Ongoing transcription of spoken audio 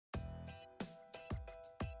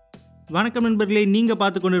வணக்கம் நண்பர்களே, நீங்கள்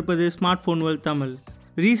பார்த்து கொண்டிருப்பது ஸ்மார்ட் ஃபோன் வேர்ல்ட் தமிழ்.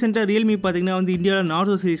 ரீசெண்டாக ரியல்மி பார்த்தீங்கன்னா இந்தியாவில்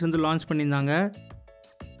நார்சோ சீரிஸ் லான்ச் பண்ணியிருந்தாங்க.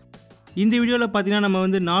 இந்த வீடியோவில் பார்த்தீங்கன்னா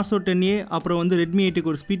நம்ம நார்சோ 10A அப்புறம் ரெட்மி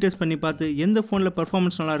 8க்கு ஒரு ஸ்பீட் டெஸ்ட் பண்ணி பார்த்து எந்த ஃபோனில்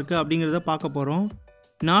பர்ஃபார்மன்ஸ் நல்லா இருக்குது அப்படிங்கிறத பார்க்க போகிறோம்.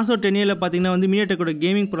 நார்சோ 10Aல பார்த்தீங்கன்னா மீடியாடெக்கோட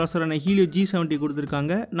கேமிங் ப்ராசரான ஹீலியோ G70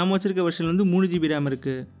 கொடுத்துருக்காங்க. நம்ம வச்சிருக்க வெர்ஷன் 3GB RAM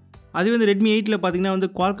இருக்குது. அது ரெட்மி 8ல பார்த்தீங்கன்னா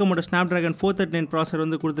குவால்காமோட Snapdragon 439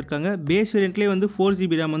 ப்ராசர் கொடுத்துருக்காங்க. பேஸ் வேரியண்ட்லேயே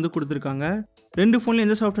 4GB RAM கொடுத்துருக்காங்க. ரெண்டு ஃபோன்லேயும்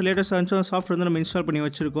எந்த சாஃப்ட்வேர் லேட்டஸ்ட் ஆச்சோ சாஃப்ட்வேர் நம்ம இன்ஸ்டால் பண்ணி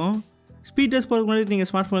வச்சிருக்கோம். ஸ்பீட் டெஸ்ட் போகிறதுக்கு முன்னாடி நீங்கள்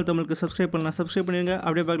ஸ்மார்ட் ஃபோன் தமிழுக்கு சப்ஸ்கிரைப் பண்ணலாம். சப்ஸ்கிரைப் பண்ணிடுங்க.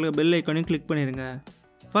 அப்படியே பார்க்கல பெல் ஐக்கானையும் கிளிக் பண்ணிடுங்க.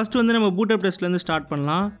 ஃபர்ஸ்ட் நம்ம பூட் அப் டெஸ்ட்லேருந்து ஸ்டார்ட்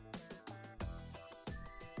பண்ணலாம்.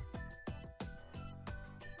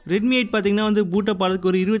 ரெட்மி 8 பார்த்தீங்கன்னா பூட் அப்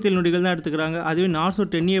ஆகிறதுக்கு ஒரு 27 நொடிகள் தான் எடுத்துக்கிறாங்க. அதுவே நார்சோ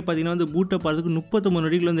 10A பார்த்தீங்கன்னா பூட் அப் ஆகிறதுக்கு 39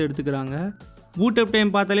 நொடிகள் எடுத்துக்கிறாங்க. பூட் அப்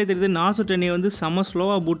டைம் பார்த்தாலே தெரியுது நார்சோ 10A செம்ம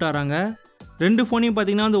ஸ்லோவாக பூட் ஆகிறாங்க. ரெண்டு ஃபோனையும்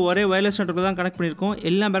பார்த்தீங்கன்னா ஒரே வயர்லெஸ் நெட்வொர்க் தான் கனெக்ட் பண்ணியிருக்கோம்.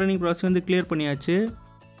 எல்லா பேரனிங் ப்ராசஸ் கிளியர் பண்ணியாச்சு.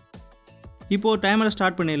 இப்போது டைமரை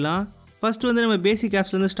ஸ்டார்ட் பண்ணிடலாம். ஃபஸ்ட்டு நம்ம பேசிக்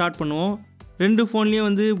ஆப்ஸ்லேருந்து ஸ்டார்ட் பண்ணுவோம். ரெண்டு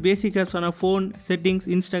ஃபோன்லேயும் பேசிக் ஆப்ஸான ஃபோன், செட்டிங்ஸ்,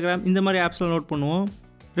 இன்ஸ்டாகிராம் இந்த மாதிரி ஆப்ஸ்லாம் லோட் பண்ணுவோம்.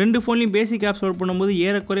 ரெண்டு ஃபோன்லேயும் பேசிக் ஆப்ஸ் லோட் பண்ணும்போது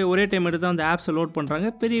ஏறக்குறைய ஒரே டைம் எடுத்து தான் அந்த ஆப்ஸை லோட் பண்ணுறாங்க.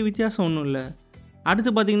 பெரிய வித்தியாசம் ஒன்றும் இல்லை.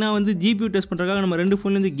 அடுத்து பார்த்தீங்கன்னா GPU டெஸ்ட் பண்ணுறதுக்காக நம்ம ரெண்டு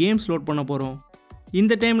ஃபோன்லேருந்து கேம்ஸ் லோட் பண்ண போகிறோம்.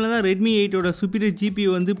 இந்த டைமில் தான் ரெட்மி 8ஓட சுப்பீரியர்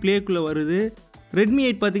GPU ப்ளேக்குள்ளே வருது. ரெட்மி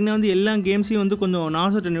 8 பார்த்தீங்கன்னா எல்லா கேம்ஸையும் கொஞ்சம்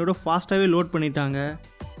நார்சோ 10Aயோட ஃபாஸ்ட்டாகவே லோட் பண்ணிட்டாங்க.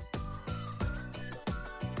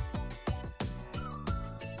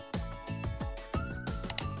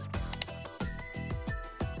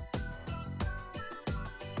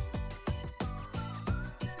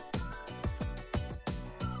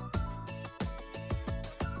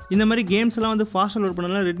 இந்த மாதிரி கேம்ஸ்லாம் ஃபாஸ்ட்டாக லோட்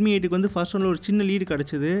பண்ணலாம். ரெட்மி 8க்கு ஃபர்ஸ்ட் ஒன்ல ஒரு சின்ன லீடு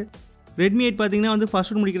கிடச்சிது. ரெட்மி 8 பார்த்தீங்கன்னா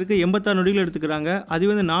ஃபர்ஸ்ட் ஒன் முடிக்கிறதுக்கு 86 நொடிகள் எடுத்துக்கிறாங்க.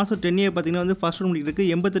 அதுவே நார்சோ 10A பார்த்தீங்கன்னா ஃபர்ஸ்ட் ஒன் முடிக்கிறதுக்கு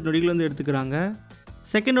 88 நொடிகள் எடுத்துக்கிறாங்க.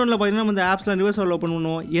 செகண்ட் ஒன்ல பார்த்தீங்கன்னா நம்ம இந்த ஆப்ஸ்லாம் ரிவர்ஸ் ஓப்பன்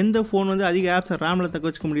பண்ணுவோம். எந்த ஃபோன் அதிக ஆப்ஸை ரேமில் தக்க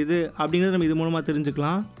வச்சுக்க முடியுது அப்படிங்கிறத நம்ம இது மூலமாக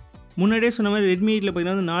தெரிஞ்சுக்கலாம். முன்னாடியே சொன்ன மாதிரி ரெட்மி 8ல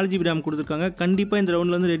பார்த்தீங்கன்னா 4GB RAM கொடுத்துருக்காங்க. கண்டிப்பாக இந்த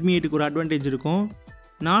ரவுண்டில் ரெட்மி 8க்கு ஒரு அட்வான்டேஜ் இருக்கும்.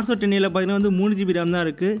 நார்சோ 10Aல பார்த்தீங்கன்னா 3GB RAM தான்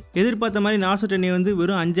இருக்குது. எதிர்பார்த்த மாதிரி நார்சோ 10A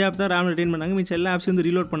வெறும் 5 ஆப் தான் ரேம் ரிட்டைன் பண்ணாங்க. மிச்சம் எல்லா ஆப்ஸையும்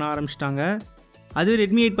ரீலோட் பண்ண ஆரம்பிச்சிட்டாங்க. அதுவே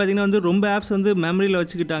ரெட்மி 8 பார்த்தீங்கன்னா ரொம்ப ஆப்ஸ் மெமரியில்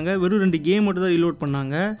வச்சுக்கிட்டாங்க. வெறும் 2 கேம் மட்டும் தான் ரீலோட்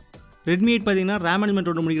பண்ணாங்க. ரெட்மி 8 பார்த்தீங்கன்னா ரேம்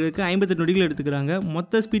மேனேஜ்மெண்ட் முடிக்கிறதுக்கு 58 நொடிகள் எடுத்துக்கிறாங்க.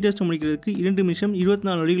 மொத்த ஸ்பீட் டெஸ்ட் முடிக்கிறதுக்கு 2 நிமிஷம்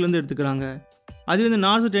 24 நொடிகள் எடுத்துக்கிறாங்க. அதுவே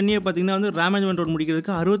நார்சோ 10A பார்த்தீங்கன்னா ரேம் மேனேஜ்மெண்ட்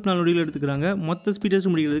முடிக்கிறதுக்கு 64 நொடிகள் எடுத்துக்கிறாங்க. மொத்த ஸ்பீட்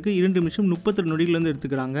டெஸ்ட் முடிக்கிறதுக்கு 2 நிமிஷம் 32 நொடிகள்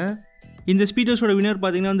எடுத்துக்கிறாங்க. இந்த ஸ்பீட் டெஸ்ட்டோட வினர்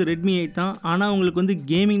பார்த்தீங்கன்னா ரெட்மி 8 தான். ஆனால் உங்களுக்கு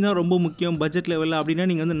கேமிங் தான் ரொம்ப முக்கியம் பட்ஜெட் லெவலில் அப்படின்னா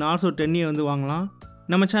நீங்கள் நார்சோ 10A வாங்கலாம்.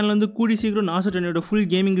 நம்ம சேனல் கூடி சீக்கிரம் நார்சோ 10Aயோட ஃபுல்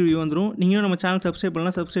கேமிங் ரிவ்யூ வந்துடும். நீங்களும் நம்ம சேனல் சப்ஸ்கிரைப்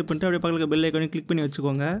பண்ணலாம். சப்ஸ்கிரைப் பண்ணிட்டு அப்படியே பக்கத்தில் பெல் ஐக்கானையும் கிளிக் பண்ணி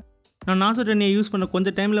வச்சுக்கோங்க. நான் நார்சோ 10A யூஸ் பண்ண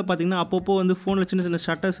கொஞ்சம் டைமில் பார்த்தீங்கன்னா அப்பப்போ ஃபோனில் சின்ன சின்ன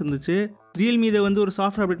ஷட்டர்ஸ் இருந்துச்சு. ரியல்மி இதை ஒரு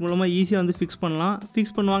சாஃப்ட்வேர் அப்டேட் மூலமாக ஈஸியாக ஃபிக்ஸ் பண்ணலாம்.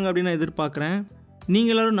 ஃபிக்ஸ் பண்ணுவாங்க அப்படின்னு நான் எதிர்பார்க்குறேன்.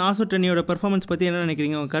 நீங்கள் எல்லாரும் நார்சோ 10Aயோட பெர்ஃபார்மன்ஸ் பற்றி என்ன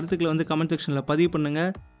நினைக்கிறீங்க? உங்கள் கருத்துக்களை கமெண்ட் செக்ஷனில் பதிவு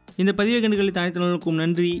பண்ணுங்கள். இந்த பதிவை கண்டுகளித்த அனைத்து நலனுக்கும்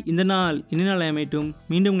நன்றி. இந்த நாள் இனி நாள் அமையட்டும்.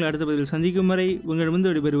 மீண்டும் உங்களை அடுத்த பதிவில் சந்திக்கும் வரை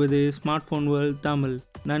உங்களிடமிருந்து விடைபெறுவது ஸ்மார்ட் ஃபோன் வேர்ல்ட் தமிழ்.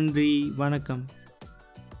 நன்றி, வணக்கம்.